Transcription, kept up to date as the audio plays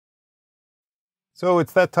So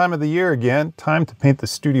it's that time of the year again, time to paint the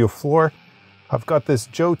studio floor. I've got this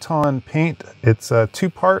Jotun paint. It's a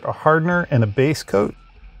two-part, a hardener and a base coat.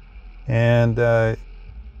 And got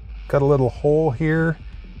a little hole here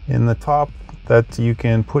in the top that you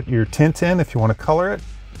can put your tint in if you want to color it.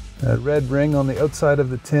 A red ring on the outside of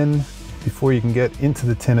the tin before you can get into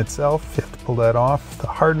the tin itself. You have to pull that off. The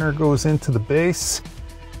hardener goes into the base.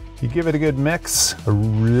 You give it a good mix, a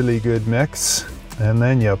really good mix, and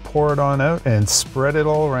then you pour it on out and spread it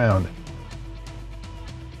all around.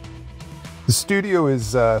 The studio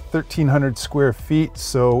is 1,300 square feet,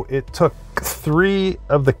 so it took three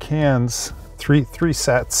of the cans, three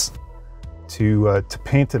sets to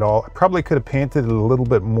paint it all. I probably could have painted it a little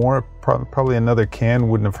bit more. Probably another can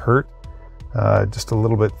wouldn't have hurt, just a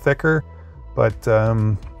little bit thicker. But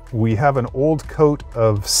we have an old coat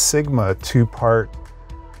of Sigma two-part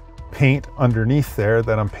paint underneath there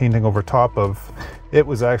that I'm painting over top of. It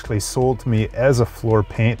was actually sold to me as a floor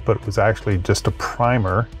paint, but it was actually just a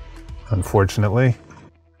primer, unfortunately.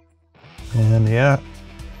 And yeah,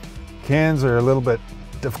 cans are a little bit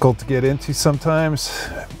difficult to get into sometimes.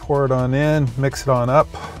 Pour it on in, mix it on up.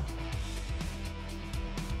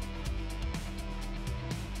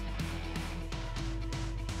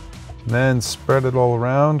 And then spread it all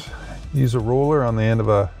around. Use a roller on the end of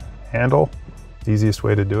a handle. The easiest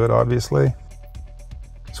way to do it, obviously.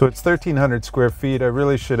 So it's 1,300 square feet. I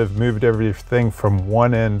really should have moved everything from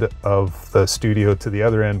one end of the studio to the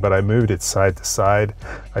other end, but I moved it side to side.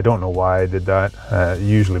 I don't know why I did that. I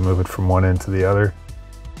usually move it from one end to the other.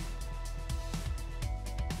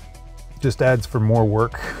 Just adds for more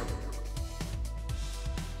work.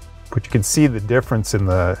 But you can see the difference in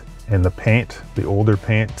the paint, the older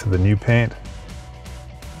paint to the new paint.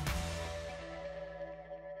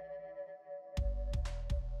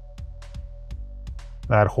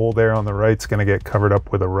 That hole there on the right is going to get covered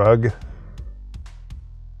up with a rug.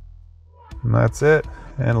 And that's it.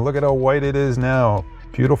 And look at how white it is now.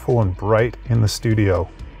 Beautiful and bright in the studio.